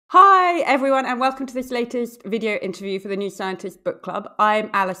Hi everyone and welcome to this latest video interview for the New Scientist Book Club. I'm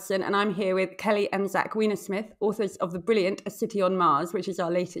Alison and I'm here with Kelly and Zach Weinersmith, authors of the brilliant A City on Mars, which is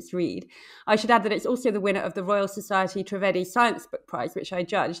our latest read. I should add that it's also the winner of the Royal Society Trivedi Science Book Prize, which I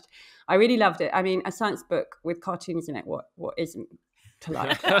judged. I really loved it. I mean, a science book with cartoons in it, what isn't to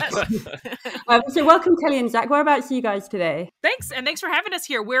like? So welcome Kelly and Zach. Whereabouts are you guys today? Thanks, and thanks for having us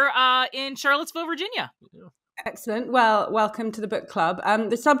here. We're in Charlottesville, Virginia. Excellent. Well, welcome to the book club.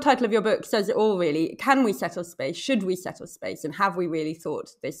 The subtitle of your book says it all, really. Can we settle space? Should we settle space? And have we really thought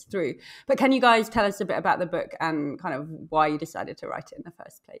this through? But can you guys tell us a bit about the book and kind of why you decided to write it in the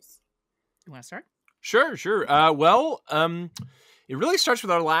first place? You want to start? Sure. It really starts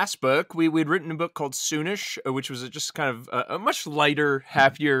with our last book. We'd written a book called Soonish, which was just kind of a much lighter,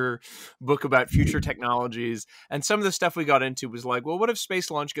 happier book about future technologies. And some of the stuff we got into was like, well, what if space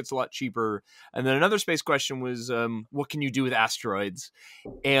launch gets a lot cheaper? And then another space question was, what can you do with asteroids?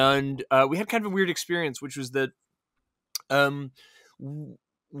 And we had kind of a weird experience, which was that one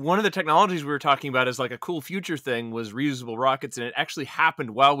of the technologies we were talking about as like a cool future thing was reusable rockets. And it actually happened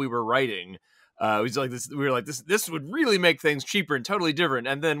while we were writing. We were like, this would really make things cheaper and totally different.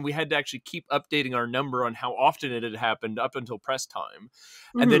 And then we had to actually keep updating our number on how often it had happened up until press time.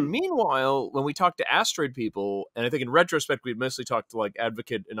 Mm-hmm. And then meanwhile, when we talked to asteroid people, and I think in retrospect, we'd mostly talked to like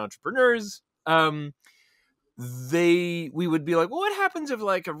advocate and entrepreneurs, we would be like, well, what happens if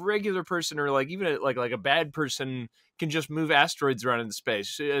like a regular person or like even like a bad person can just move asteroids around in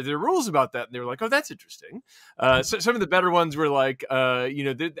space? There are rules about that. And they were like, oh, that's interesting. So some of the better ones were like, I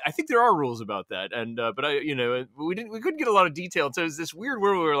think there are rules about that. And, we couldn't get a lot of detail. So it was this weird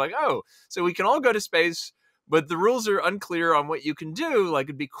world where we were like, oh, so we can all go to space, but the rules are unclear on what you can do. Like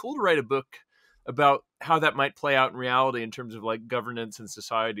it'd be cool to write a book about how that might play out in reality in terms of like governance and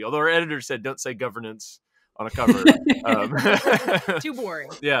society. Although our editor said, don't say governance on a cover. Too boring.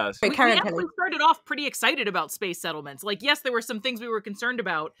 Yeah. We actually started off pretty excited about space settlements. Like, yes, there were some things we were concerned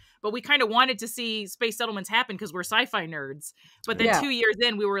about, but we kind of wanted to see space settlements happen because we're sci-fi nerds. But then 2 years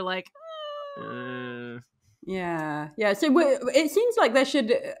in, we were like, Yeah. So it seems like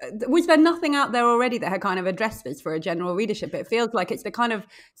was there nothing out there already that had kind of addressed this for a general readership? It feels like it's the kind of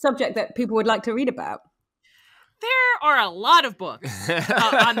subject that people would like to read about. There are a lot of books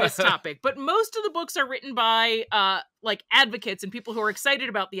on this topic, but most of the books are written by like advocates and people who are excited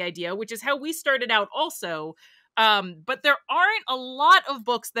about the idea, which is how we started out also. But there aren't a lot of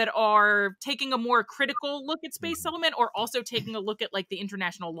books that are taking a more critical look at space settlement or also taking a look at like the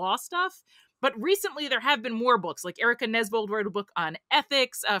international law stuff. But recently there have been more books. Like Erica Nesvold wrote a book on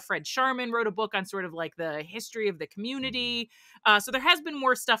ethics. Fred Sharman wrote a book on sort of like the history of the community. So there has been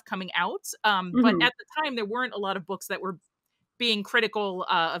more stuff coming out. But at the time, there weren't a lot of books that were being critical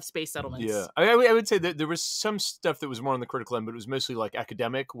of space settlements. Yeah, I would say that there was some stuff that was more on the critical end, but it was mostly like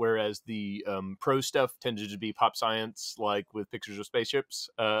academic, whereas the pro stuff tended to be pop science, like with pictures of spaceships.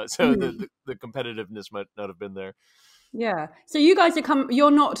 So the competitiveness might not have been there. Yeah. So you guys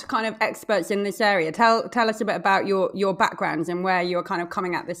you're not kind of experts in this area. Tell us a bit about your backgrounds and where you're kind of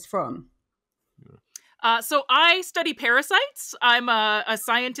coming at this from. So I study parasites. I'm a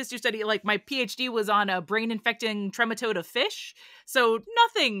scientist who study, like my PhD was on a brain-infecting trematode of fish. So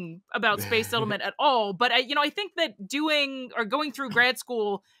nothing about space settlement at all. But I think that going through grad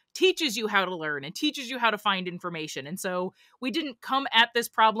school teaches you how to learn and teaches you how to find information. And so we didn't come at this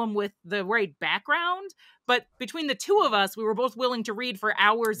problem with the right background, but between the two of us, we were both willing to read for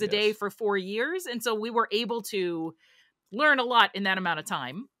hours a day for 4 years. And so we were able to learn a lot in that amount of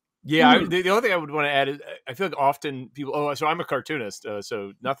time. Yeah, the only thing I would want to add is I feel like often people, so I'm a cartoonist,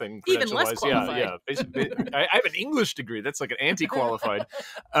 so nothing even less qualified. Yeah. Basically, I have an English degree. That's like an anti-qualified.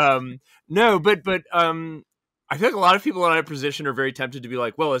 But I feel like a lot of people in our position are very tempted to be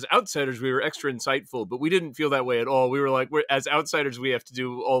like, well, as outsiders, we were extra insightful, but we didn't feel that way at all. We were like, as outsiders, we have to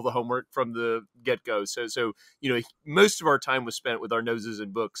do all the homework from the get-go. So most of our time was spent with our noses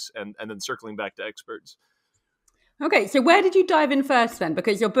in books and then circling back to experts. Okay, so where did you dive in first then?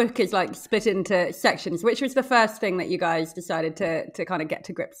 Because your book is like split into sections. Which was the first thing that you guys decided to kind of get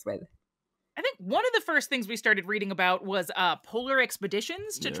to grips with? I think one of the first things we started reading about was polar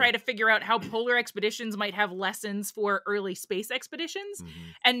expeditions to try to figure out how polar expeditions might have lessons for early space expeditions. Mm-hmm.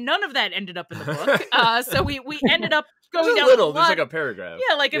 And none of that ended up in the book. So we ended up going down there's like a paragraph.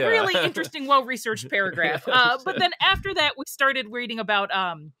 Yeah, like a really interesting, well-researched paragraph. But then after that, we started reading about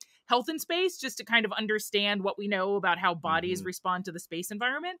health in space just to kind of understand what we know about how bodies respond to the space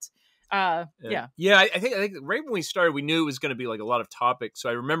environment. I think right when we started, we knew it was going to be like a lot of topics. So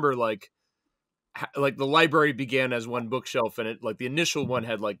I remember like the library began as one bookshelf, and it like the initial one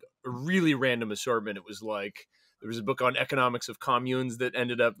had like a really random assortment. It was like There was a book on economics of communes that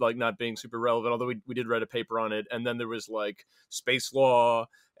ended up like not being super relevant, although we did write a paper on it. And then there was like space law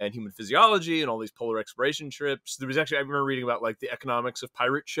and human physiology and all these polar exploration trips. There was actually, I remember reading about like the economics of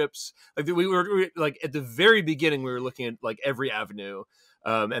pirate ships. Like we were like at the very beginning, we were looking at like every avenue.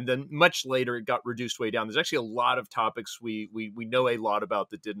 And then much later, it got reduced way down. There's actually a lot of topics we know a lot about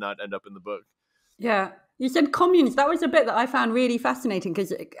that did not end up in the book. Yeah. You said communes. That was a bit that I found really fascinating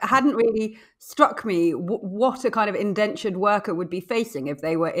because it hadn't really struck me what a kind of indentured worker would be facing if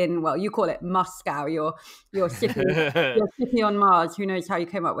they were in, well, you call it Moscow, your city, your city on Mars. Who knows how you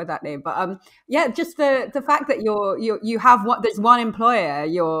came up with that name? But yeah, just the fact that you have there's one employer,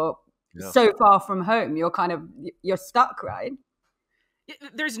 you're so far from home, you're stuck, right?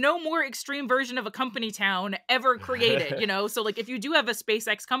 There's no more extreme version of a company town ever created, you know? So like if you do have a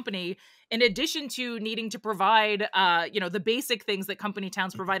SpaceX company, in addition to needing to provide, the basic things that company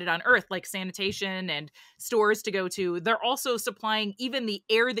towns provided on Earth, like sanitation and stores to go to, they're also supplying even the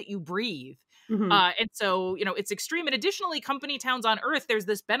air that you breathe. Mm-hmm. And so, it's extreme. And additionally, company towns on Earth, there's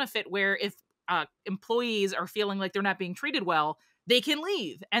this benefit where if employees are feeling like they're not being treated well, they can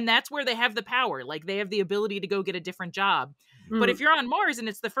leave. And that's where they have the power. Like they have the ability to go get a different job. But if you're on Mars and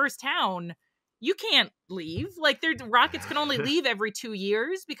it's the first town, you can't leave. Like their rockets can only leave every 2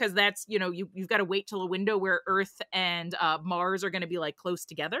 years because that's, you've got to wait till a window where Earth and Mars are going to be like close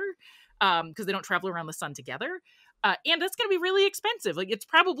together because they don't travel around the sun together. And that's going to be really expensive. Like it's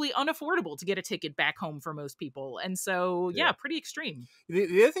probably unaffordable to get a ticket back home for most people. And so, yeah, pretty extreme.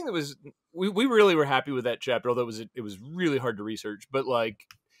 The other thing that was, we really were happy with that chapter, although it was really hard to research. But like,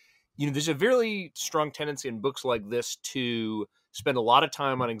 there's a very strong tendency in books like this to spend a lot of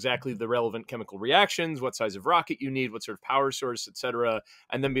time on exactly the relevant chemical reactions, what size of rocket you need, what sort of power source, etc.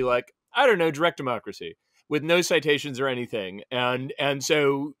 And then be like, I don't know, direct democracy with no citations or anything. And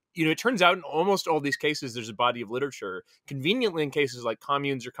so, it turns out in almost all these cases, there's a body of literature. Conveniently, in cases like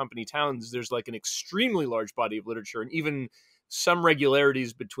communes or company towns, there's like an extremely large body of literature and even some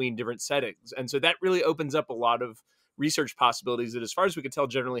regularities between different settings. And so that really opens up a lot of research possibilities that, as far as we could tell,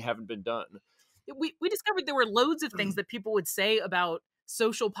 generally haven't been done. We discovered there were loads of things that people would say about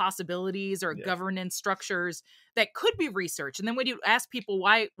social possibilities or governance structures that could be researched. And then when you ask people,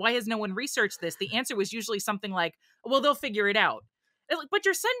 why has no one researched this? The answer was usually something like, well, they'll figure it out. But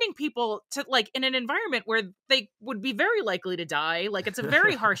you're sending people to like in an environment where they would be very likely to die. Like it's a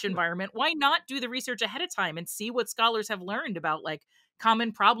very harsh environment. Why not do the research ahead of time and see what scholars have learned about like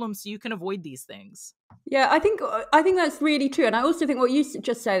common problems so you can avoid these things? Yeah, I think that's really true. And I also think what you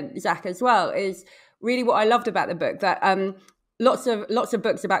just said, Zach, as well, is really what I loved about the book, that lots of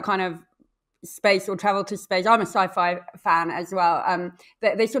books about kind of space or travel to space. I'm a sci-fi fan as well.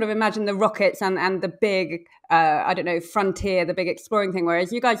 They sort of imagine the rockets and the big, frontier, the big exploring thing.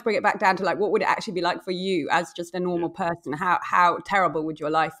 Whereas you guys bring it back down to like, what would it actually be like for you as just a normal person? How terrible would your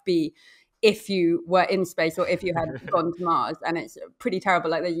life be if you were in space or if you had gone to Mars? And it's pretty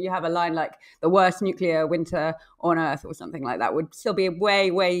terrible. Like you have a line like the worst nuclear winter on Earth or something like that would still be way,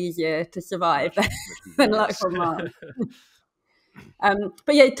 way easier to survive than life on Mars.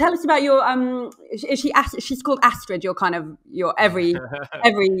 But yeah, tell us about your she's called Astrid, your every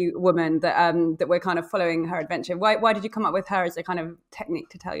woman that we're kind of following her adventure. Why did you come up with her as a kind of technique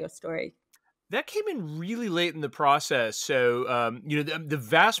to tell your story? That came in really late in the process. So, the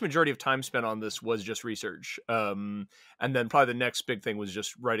vast majority of time spent on this was just research. And then probably the next big thing was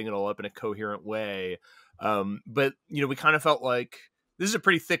just writing it all up in a coherent way. But, we kind of felt like this is a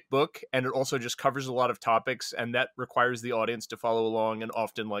pretty thick book, and it also just covers a lot of topics, and that requires the audience to follow along and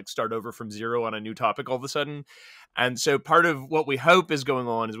often like start over from zero on a new topic all of a sudden. And so part of what we hope is going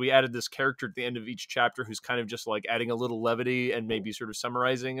on is we added this character at the end of each chapter who's kind of just like adding a little levity and maybe sort of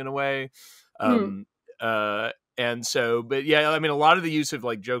summarizing in a way. And so, but yeah, I mean, a lot of the use of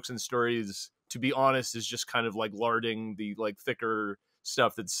like jokes and stories, to be honest, is just kind of like larding the like thicker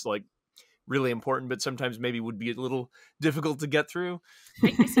stuff that's like really important, but sometimes maybe would be a little difficult to get through.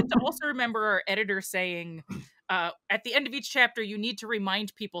 I seem to also remember our editor saying at the end of each chapter, you need to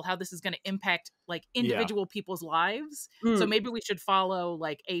remind people how this is going to impact like individual people's lives. So maybe we should follow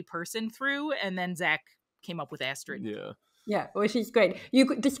like a person through, and then Zach came up with Astrid. Yeah, well, she's great.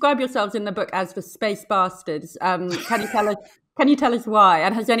 You describe yourselves in the book as the space bastards. Can you tell us why?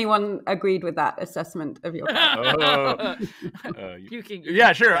 And has anyone agreed with that assessment of your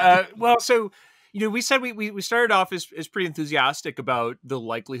Yeah, sure. Well, so we said we started off as pretty enthusiastic about the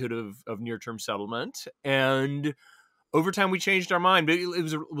likelihood of near-term settlement, and over time we changed our mind. But it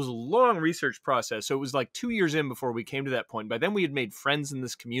was a long research process, so it was like 2 years in before we came to that point. By then we had made friends in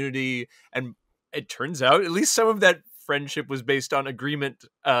this community, and it turns out at least some of that friendship was based on agreement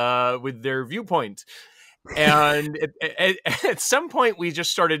with their viewpoint. And at some point, we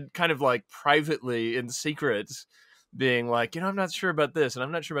just started kind of like privately in secret being like, I'm not sure about this, and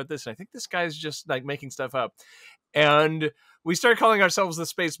I'm not sure about this, and I think this guy's just like making stuff up. And we started calling ourselves the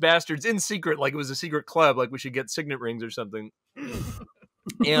Space Bastards in secret, like it was a secret club, like we should get signet rings or something.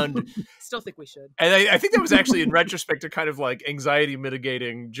 And still think we should. And I think that was actually, in retrospect, a kind of like anxiety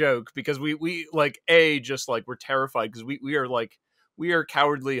mitigating joke, because we like just like we're terrified because we are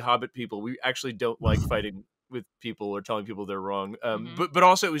cowardly Hobbit people. We actually don't like fighting with people or telling people they're wrong. But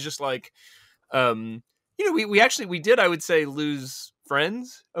also it was just like, we did, I would say, lose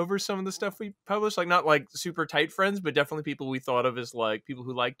friends over some of the stuff we published, like not like super tight friends, but definitely people we thought of as like people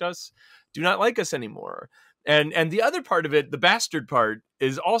who liked us do not like us anymore. And the other part of it, the bastard part,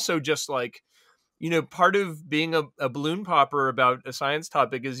 is also just like, part of being a balloon popper about a science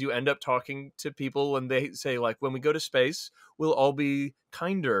topic is you end up talking to people and they say like, when we go to space, we'll all be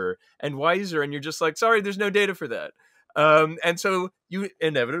kinder and wiser. And you're just like, sorry, there's no data for that. And so you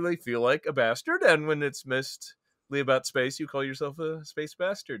inevitably feel like a bastard. And when it's mostly about space, you call yourself a space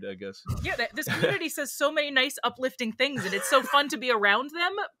bastard, I guess. Yeah, this community says so many nice, uplifting things, and it's so fun to be around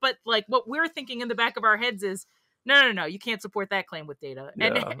them. But like, what we're thinking in the back of our heads is, no, you can't support that claim with data.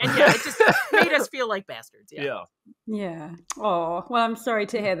 And yeah, it just made us feel like bastards. Yeah. Oh, well, I'm sorry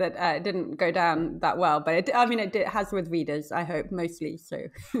to hear that it didn't go down that well, but it has with readers, I hope, mostly. So.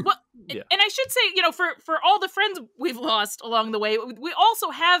 Well, and I should say, for all the friends we've lost along the way, we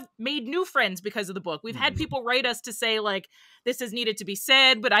also have made new friends because of the book. We've had people write us to say like, this has needed to be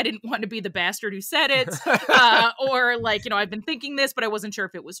said, but I didn't want to be the bastard who said it. Or like, I've been thinking this, but I wasn't sure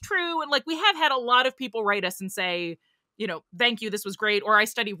if it was true. And like, we have had a lot of people write us and say, thank you, this was great. Or I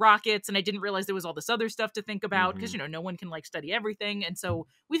study rockets and I didn't realize there was all this other stuff to think about, because, no one can like study everything. And so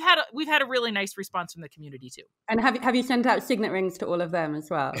we've had a really nice response from the community too. And have you sent out signet rings to all of them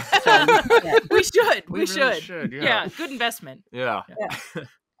as well? We should. We really should. Yeah. Good investment. Yeah.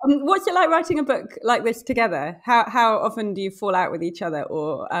 What's it like writing a book like this together? How often do you fall out with each other,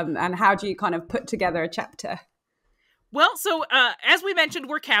 or and how do you kind of put together a chapter? Well, so as we mentioned,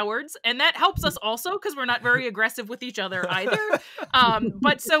 we're cowards, and that helps us also because we're not very aggressive with each other either.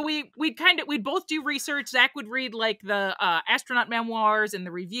 But so we'd both do research. Zach would read like the astronaut memoirs and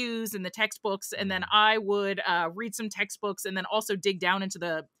the reviews and the textbooks, and then I would read some textbooks and then also dig down into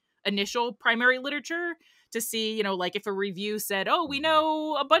the initial primary literature to see, like if a review said, oh, we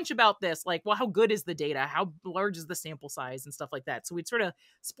know a bunch about this, like, well, how good is the data? How large is the sample size and stuff like that? So we'd sort of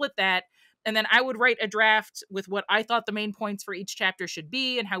split that. And then I would write a draft with what I thought the main points for each chapter should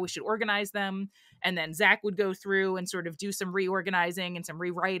be and how we should organize them. And then Zach would go through and sort of do some reorganizing and some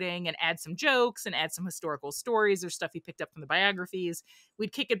rewriting and add some jokes and add some historical stories or stuff he picked up from the biographies.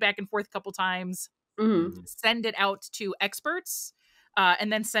 We'd kick it back and forth a couple times, send it out to experts,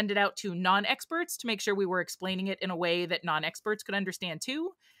 and then send it out to non-experts to make sure we were explaining it in a way that non-experts could understand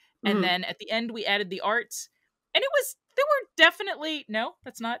too. And then at the end, we added the art. And there were definitely, no,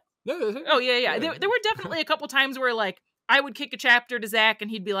 that's not. Oh, yeah. There were definitely a couple times where like I would kick a chapter to Zach and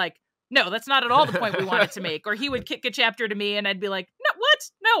he'd be like, no, that's not at all the point we wanted to make. Or he would kick a chapter to me and I'd be like, no, what?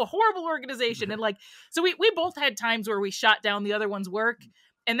 No, horrible organization. And like, so we both had times where we shot down the other one's work.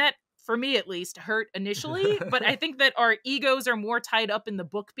 And that, for me at least, hurt initially. But I think that our egos are more tied up in the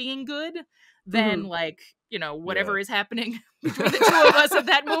book being good than like, whatever is happening between the two of us at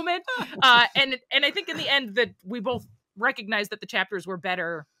that moment. And I think in the end that we both recognized that the chapters were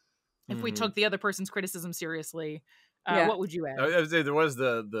better if we took the other person's criticism seriously. What would you add? I would say there was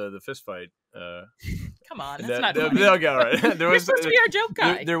the fist fight. Come on, that's not funny. Okay, all right. You're supposed to be our joke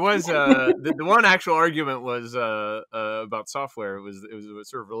guy. There was the one actual argument was about software. It was a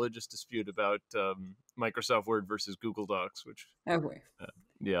sort of religious dispute about Microsoft Word versus Google Docs, which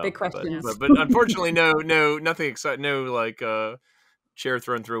big questions. But unfortunately, nothing exciting. No like chair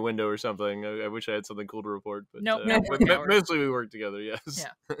thrown through a window or something. I wish I had something cool to report. But mostly we worked together. Yes.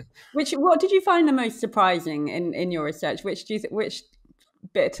 Yeah. What did you find the most surprising in your research? Which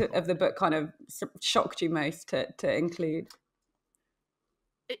bit of the book kind of shocked you most to include?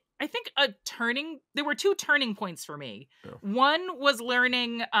 I think there were two turning points for me. Yeah. One was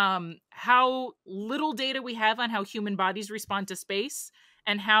learning how little data we have on how human bodies respond to space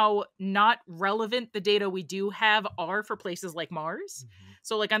and how not relevant the data we do have are for places like Mars.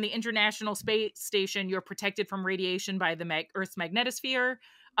 So like on the International Space Station, you're protected from radiation by the Earth's magnetosphere.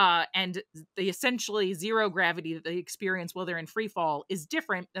 And the essentially zero gravity that they experience while they're in free fall is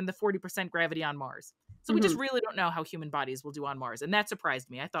different than the 40% gravity on Mars. So we just really don't know how human bodies will do on Mars. And that surprised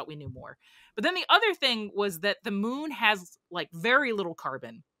me. I thought we knew more. But then the other thing was that the moon has like very little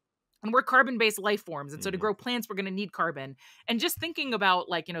carbon. And we're carbon-based life forms. And so to grow plants, we're going to need carbon. And just thinking about,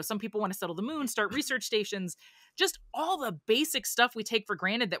 like, you know, some people want to settle the moon, start research stations, just all the basic stuff we take for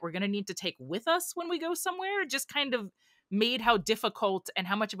granted that we're going to need to take with us when we go somewhere, just kind of made how difficult and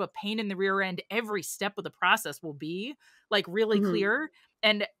how much of a pain in the rear end every step of the process will be, like, really clear.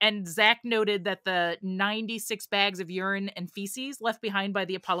 And Zach noted that the 96 bags of urine and feces left behind by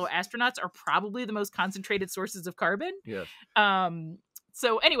the Apollo astronauts are probably the most concentrated sources of carbon. Yes.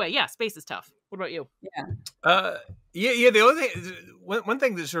 So anyway, yeah, space is tough. What about you? Yeah. The only thing, one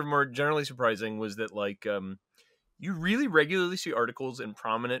thing that's sort of more generally surprising was that, like, you really regularly see articles in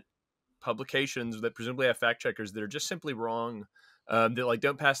prominent publications that presumably have fact checkers that are just simply wrong, that, like,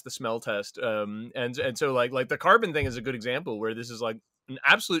 don't pass the smell test. And so like the carbon thing is a good example where this is like an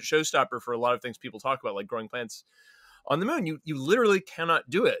absolute showstopper for a lot of things people talk about, like growing plants on the moon. You literally cannot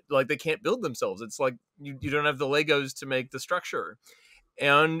do it. Like, they can't build themselves. It's like you don't have the Legos to make the structure.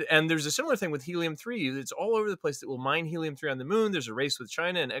 And there's a similar thing with helium-3. It's all over the place that will mine helium-3 on the moon. There's a race with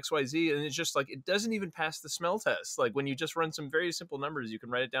China and XYZ, and it's just like, it doesn't even pass the smell test. Like, when you just run some very simple numbers, you can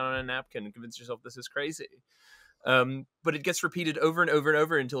write it down on a napkin and convince yourself this is crazy. But it gets repeated over and over and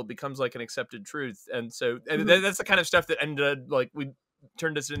over until it becomes like an accepted truth. And so that's the kind of stuff that ended, like, we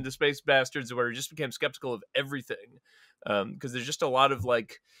turned us into space bastards, where we just became skeptical of everything. Because there's just a lot of,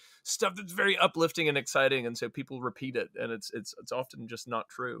 like, stuff that's very uplifting and exciting, and so people repeat it, and it's often just not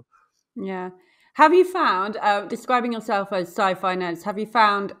true. Yeah. Have you found, describing yourself as sci-fi nerds, have you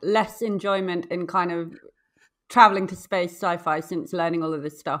found less enjoyment in kind of traveling to space sci-fi since learning all of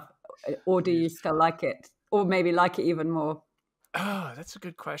this stuff, or do you still like it, or maybe like it even more? Oh, that's a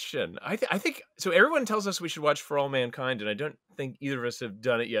good question. I think so. Everyone tells us we should watch For All Mankind, and I don't think either of us have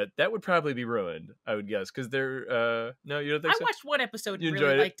done it yet. That would probably be ruined, I would guess, because they're no, you don't think so? I watched one episode and You really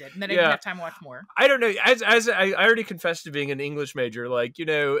enjoyed it? liked it, and then I didn't have time to watch more. I don't know. As I already confessed to being an English major, like, you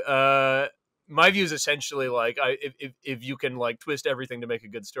know, my view is essentially like, if you can, like, twist everything to make a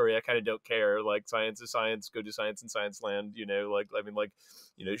good story, I kind of don't care. Like, science is science. Go do science in science land. You know, like, I mean, like,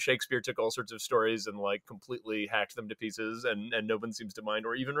 you know, Shakespeare took all sorts of stories and, like, completely hacked them to pieces, and no one seems to mind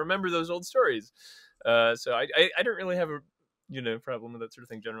or even remember those old stories. So I don't really have a, you know, problem with that sort of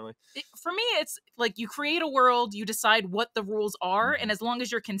thing generally. For me, it's like, you create a world, you decide what the rules are, and as long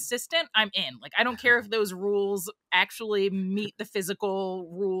as you're consistent, I'm in. Like, I don't care if those rules actually meet the physical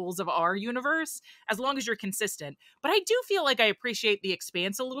rules of our universe, as long as you're consistent. But I do feel like I appreciate The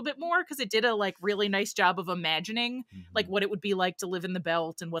Expanse a little bit more, because it did a, like, really nice job of imagining like what it would be like to live in the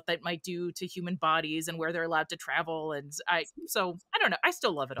belt and what that might do to human bodies and where they're allowed to travel. And so I don't know, I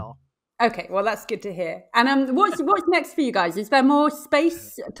still love it all. Okay, well, that's good to hear. And what's next for you guys? Is there more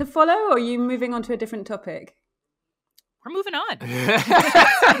space to follow, or are you moving on to a different topic? We're moving on.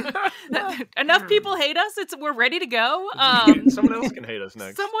 Enough people hate us. We're ready to go. Someone else can hate us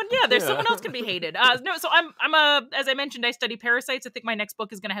next. Someone else can be hated. No, so I'm as I mentioned, I study parasites. I think my next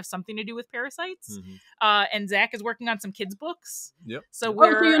book is going to have something to do with parasites. And Zach is working on some kids' books. Yep. So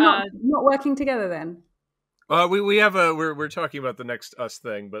so you're not working together then? We have we're talking about the next Us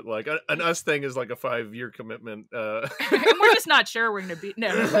thing, but, like, an Us thing is like a 5-year commitment. And we're just not sure we're going to be. No,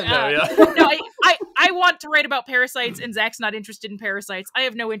 I want to write about parasites, and Zach's not interested in parasites. I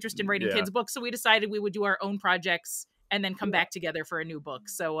have no interest in writing kids' books, so we decided we would do our own projects and then come back together for a new book.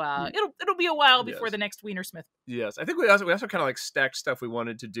 So it'll be a while before the next Weinersmith. Yes, I think we also kind of, like, stacked stuff we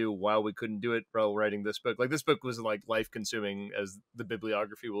wanted to do while we couldn't do it while writing this book. Like, this book was, like, life consuming, as the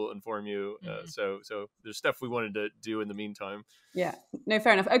bibliography will inform you. So there's stuff we wanted to do in the meantime. Yeah, no,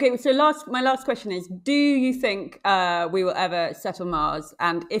 fair enough. Okay, so my last question is: do you think we will ever settle Mars?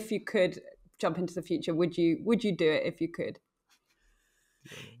 And if you could jump into the future, would you do it if you could?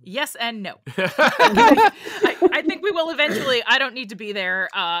 Yes and no. I think we will eventually. I don't need to be there.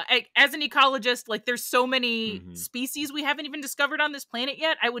 As an ecologist, like, there's so many species we haven't even discovered on this planet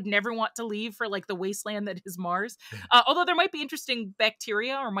yet. I would never want to leave for, like, the wasteland that is Mars. Although there might be interesting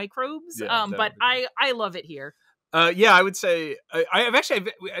bacteria or microbes. But I love it here. I would say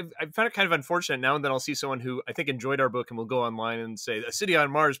I've found it kind of unfortunate. Now and then I'll see someone who I think enjoyed our book and will go online and say, "A city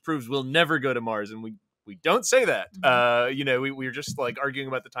on Mars proves we'll never go to Mars," and we don't say that. You know, we're just, like, arguing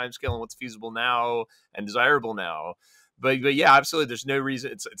about the timescale and what's feasible now and desirable now. But yeah, absolutely. There's no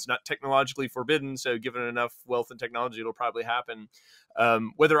reason. It's not technologically forbidden. So given enough wealth and technology, it'll probably happen.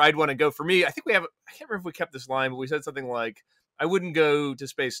 Whether I'd want to go, for me, I think I can't remember if we kept this line, but we said something like, I wouldn't go to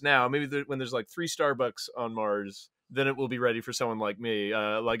space now. Maybe when there's, like, 3 Starbucks on Mars, then it will be ready for someone like me.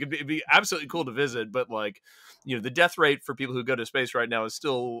 Like, it'd be absolutely cool to visit, but, like, you know, the death rate for people who go to space right now is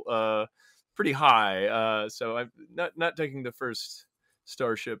still pretty high. So I'm not taking the first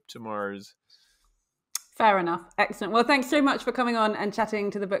starship to Mars. Fair enough. Excellent. Well, thanks so much for coming on and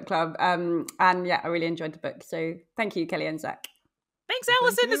chatting to the book club. And yeah, I really enjoyed the book. So thank you, Kelly and Zach. Thanks,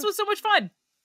 Alison. This was so much fun.